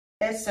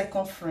Hair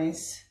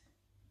circumference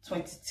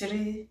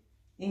 23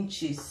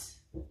 inches.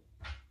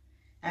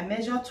 I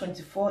measure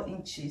 24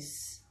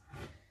 inches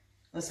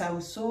because I will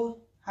sew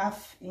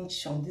half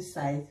inch on this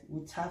side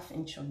with half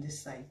inch on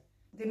this side.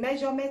 The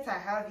measurement I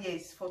have here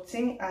is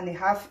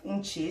 14.5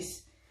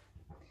 inches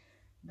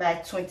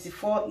by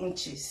 24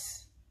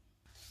 inches.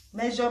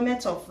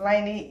 Measurement of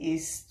lining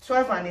is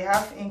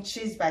 12.5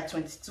 inches by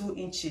 22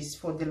 inches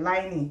for the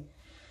lining.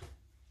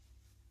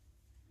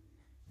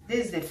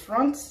 This is the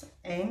front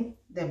and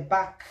the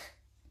back.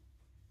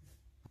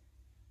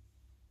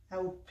 I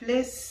will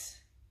place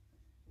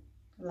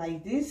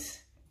like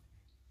this.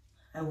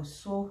 I will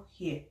sew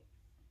here.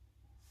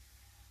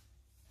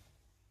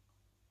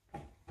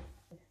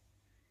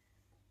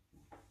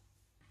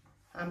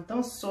 I'm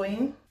done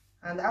sewing,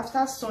 and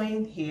after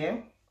sewing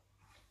here,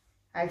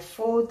 I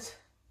fold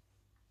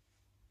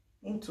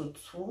into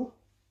two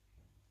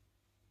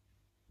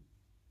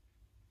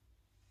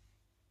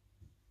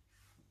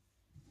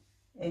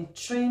and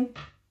trim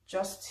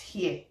just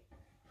here.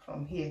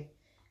 From here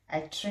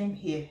I trim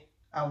here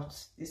out.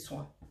 This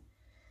one,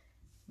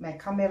 my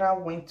camera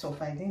went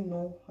off. I didn't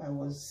know. I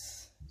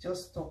was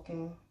just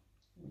talking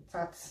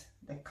without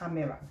the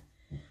camera.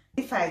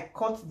 If I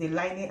cut the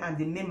lining and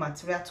the main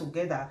material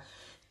together,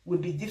 it will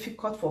be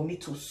difficult for me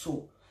to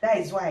sew. That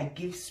is why I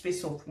give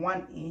space of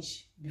 1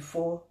 inch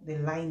before the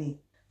lining.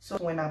 So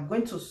when I'm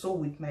going to sew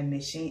with my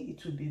machine,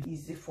 it will be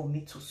easy for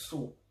me to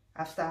sew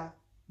after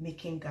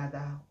making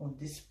gather on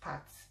this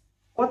part.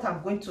 What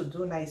I'm going to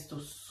do now is to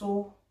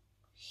sew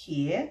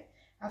here.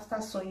 After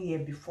sewing here,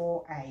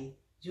 before I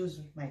use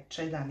my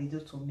thread and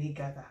needle to make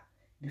gather,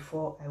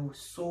 before I will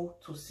sew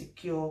to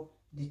secure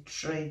the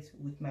thread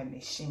with my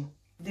machine.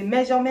 The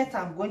measurement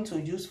I'm going to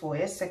use for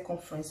hair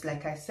circumference,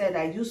 like I said,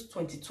 I use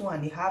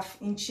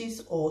 22.5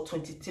 inches or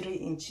 23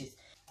 inches.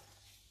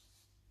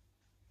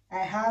 I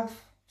have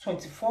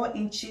 24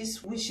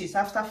 inches, which is,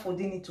 after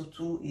folding into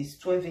two, is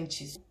 12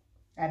 inches.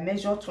 I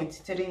measure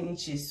 23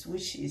 inches,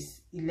 which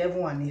is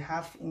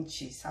 11.5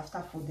 inches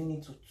after folding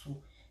into two.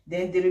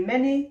 Then the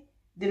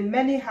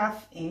remaining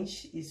half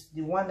inch is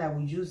the one I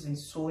will use in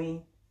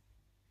sewing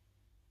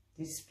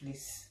this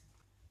place.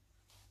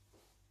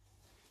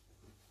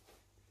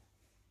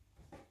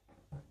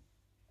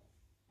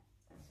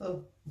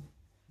 So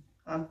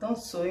I'm done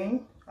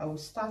sewing. I will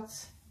start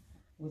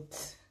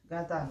with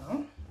gather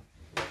now.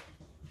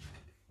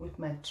 With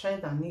my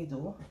thread and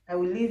needle, I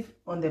will leave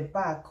on the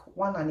back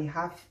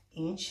 1.5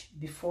 inch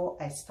before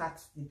I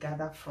start the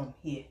gather from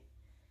here.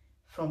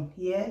 From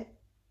here,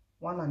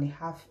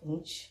 1.5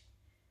 inch.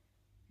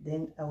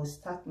 Then I will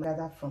start my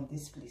gather from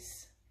this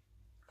place,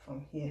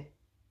 from here.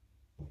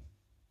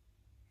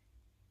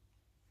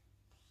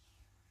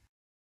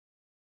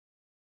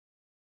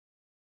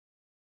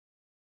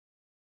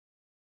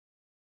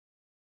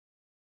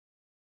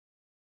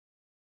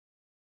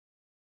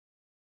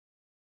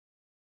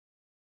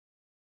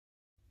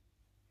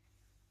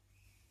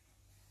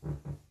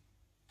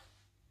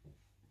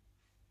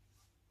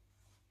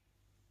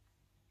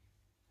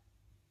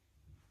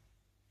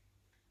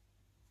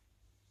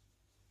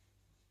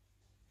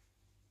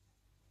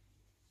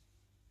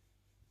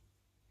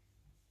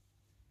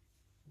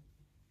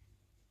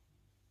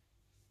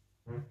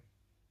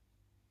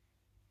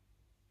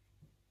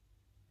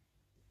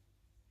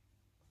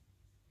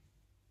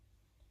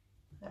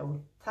 I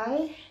will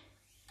tie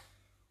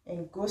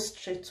and go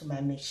straight to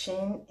my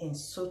machine and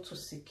sew to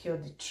secure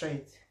the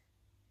thread.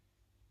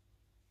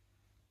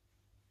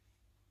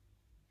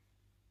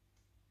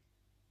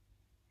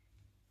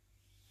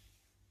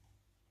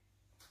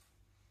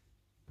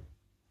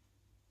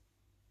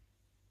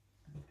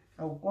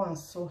 I will go and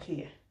sew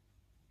here.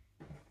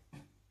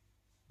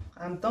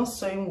 I'm done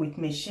sewing with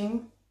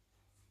machine.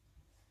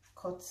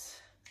 Cut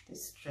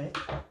this thread.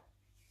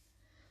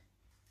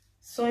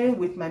 Sewing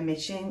with my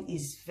machine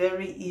is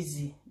very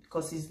easy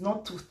because it's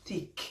not too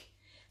thick.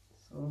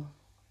 So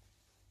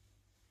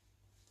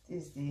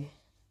this is the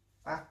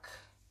back.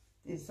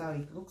 This is how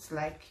it looks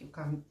like. You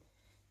can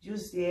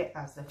use here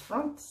as the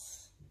front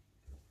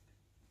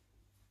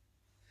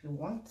if you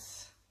want.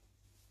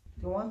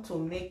 If you want to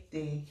make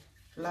the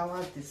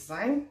flower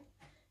design,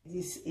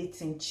 this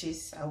 8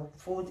 inches, I will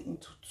fold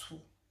into two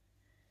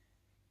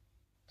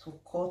to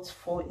cut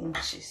 4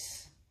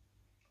 inches.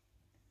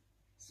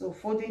 So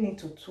folding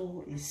into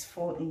two is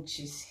 4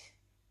 inches.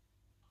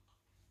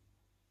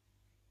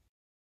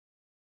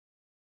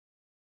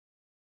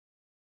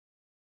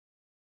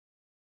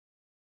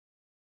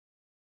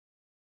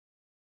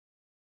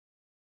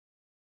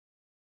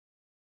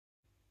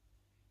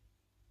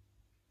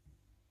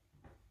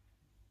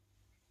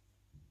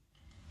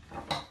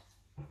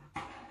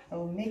 I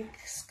will make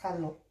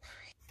scallop.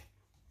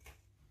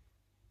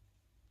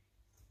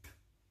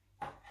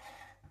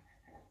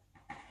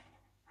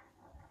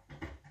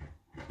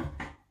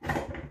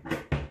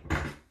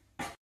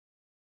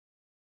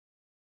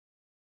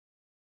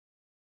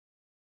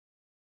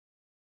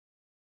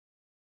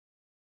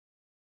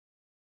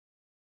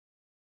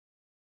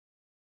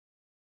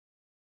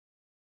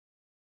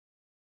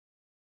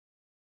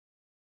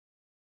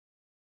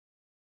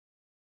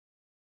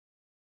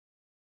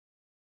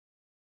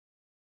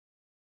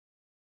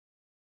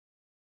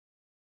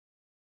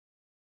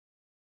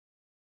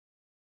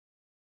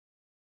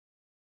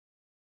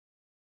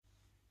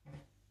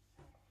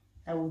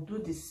 I will do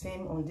the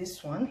same on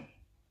this one.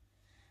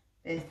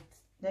 But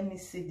let me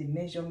see the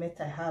measurement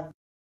I have.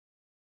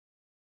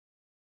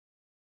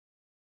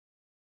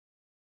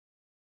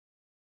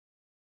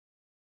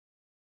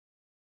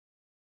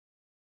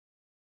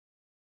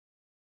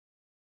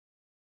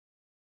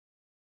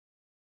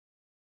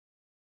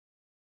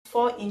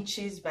 Four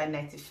inches by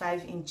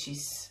 95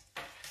 inches.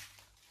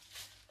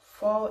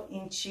 4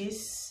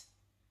 inches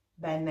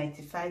by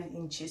 95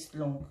 inches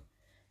long.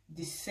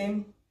 The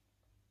same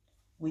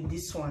with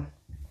this one.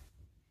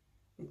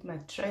 With my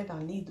thread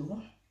and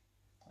needle,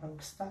 I will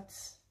start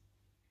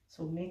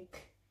to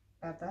make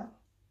gather.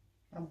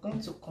 I'm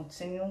going to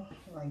continue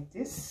like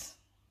this.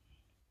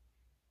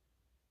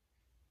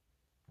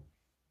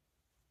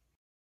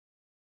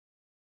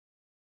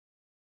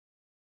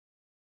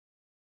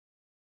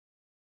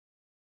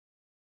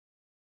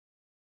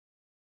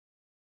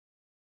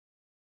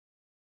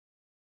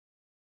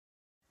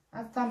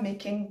 After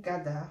making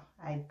gather,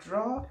 I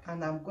draw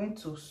and I'm going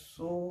to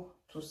sew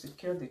to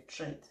secure the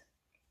thread.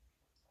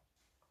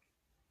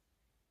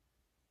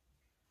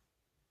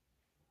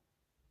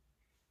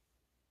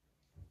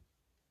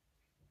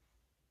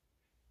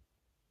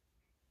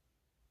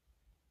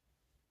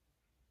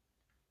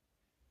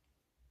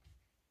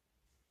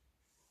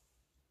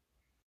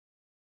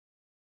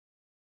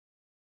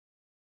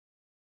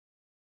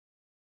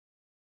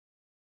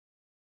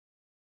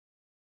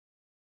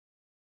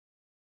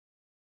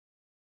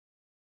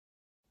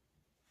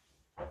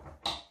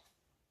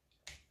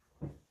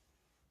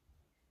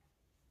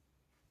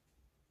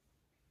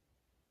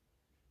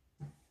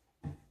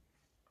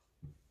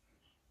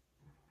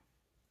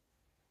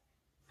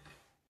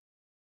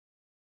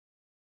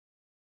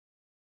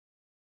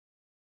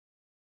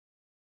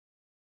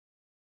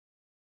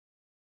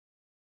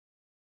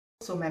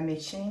 So my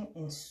machine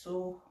and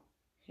sew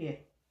here.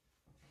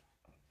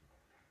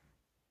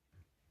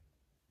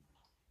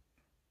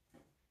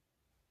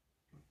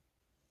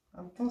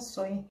 I'm done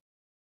sewing.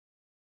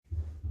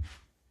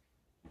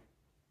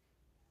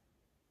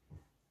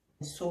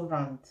 Sew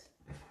round.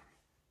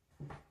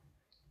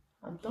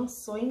 I'm done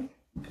sewing.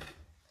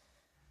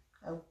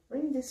 I'll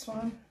bring this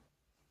one.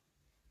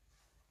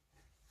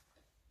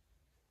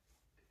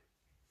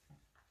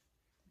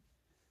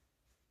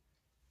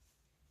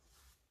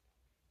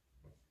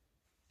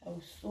 I'll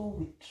sew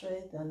with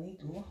thread and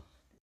needle.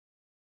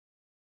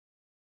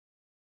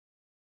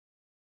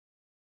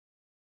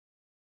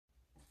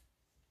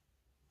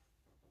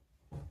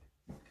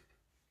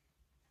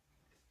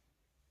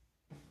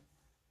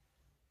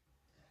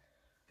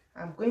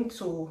 I'm going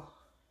to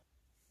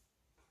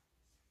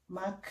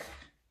mark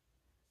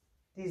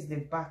this, the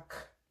back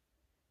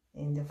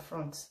in the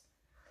front.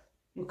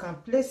 You can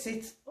place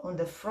it on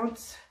the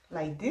front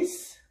like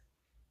this,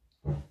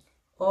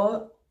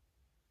 or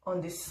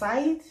on the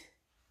side,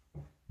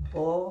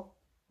 or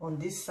on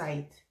this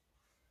side.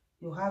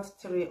 You have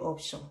three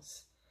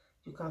options.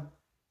 You can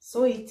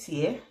sew it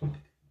here,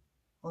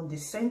 on the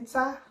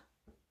center,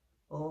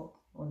 or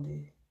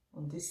on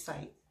this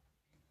side.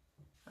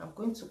 I'm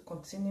going to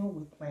continue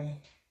with my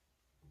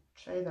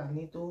thread and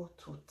needle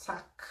to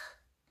tack.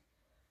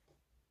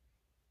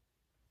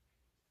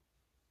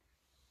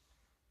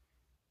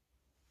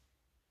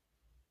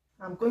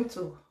 I'm going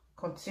to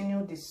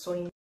continue the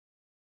sewing.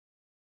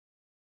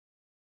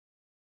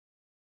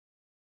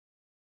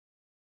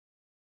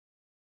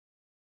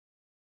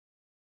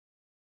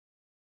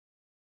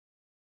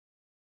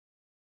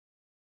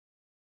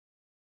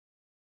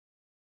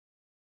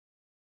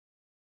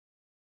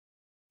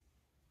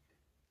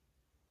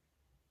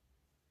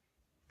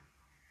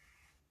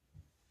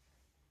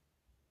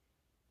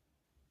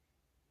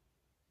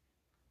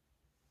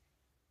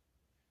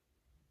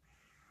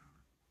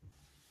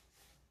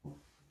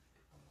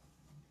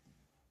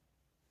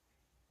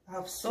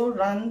 I've sewn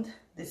round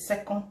the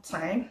second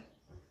time,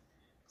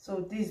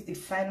 so this is the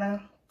final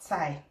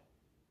tie.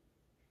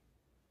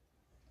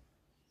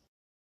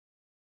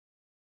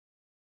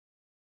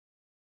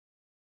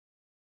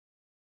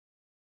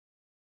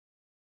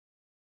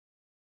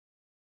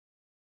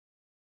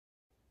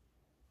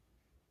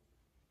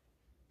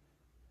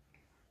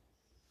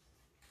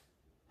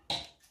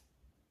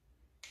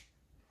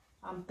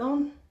 I'm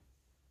done.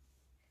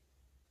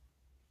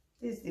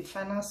 This is the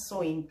final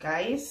sewing,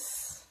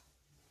 guys.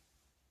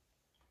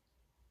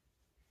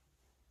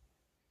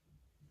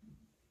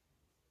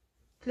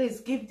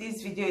 Please give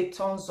this video a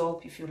thumbs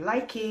up if you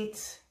like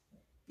it.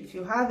 If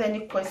you have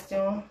any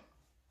question,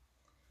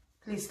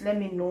 please let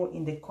me know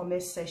in the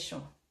comment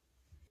section.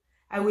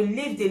 I will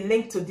leave the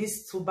link to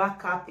this Turban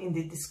cap in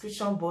the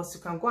description box.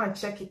 You can go and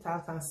check it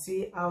out and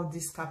see how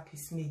this cap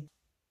is made.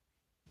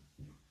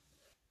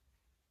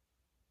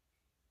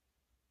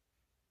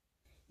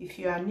 If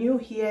you are new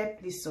here,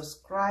 please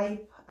subscribe,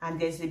 and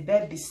there's a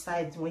bell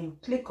beside. When you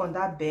click on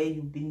that bell,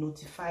 you'll be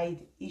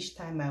notified each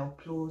time I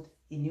upload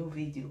a new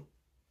video.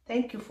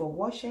 Thank you for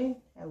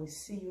watching. I will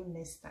see you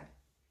next time.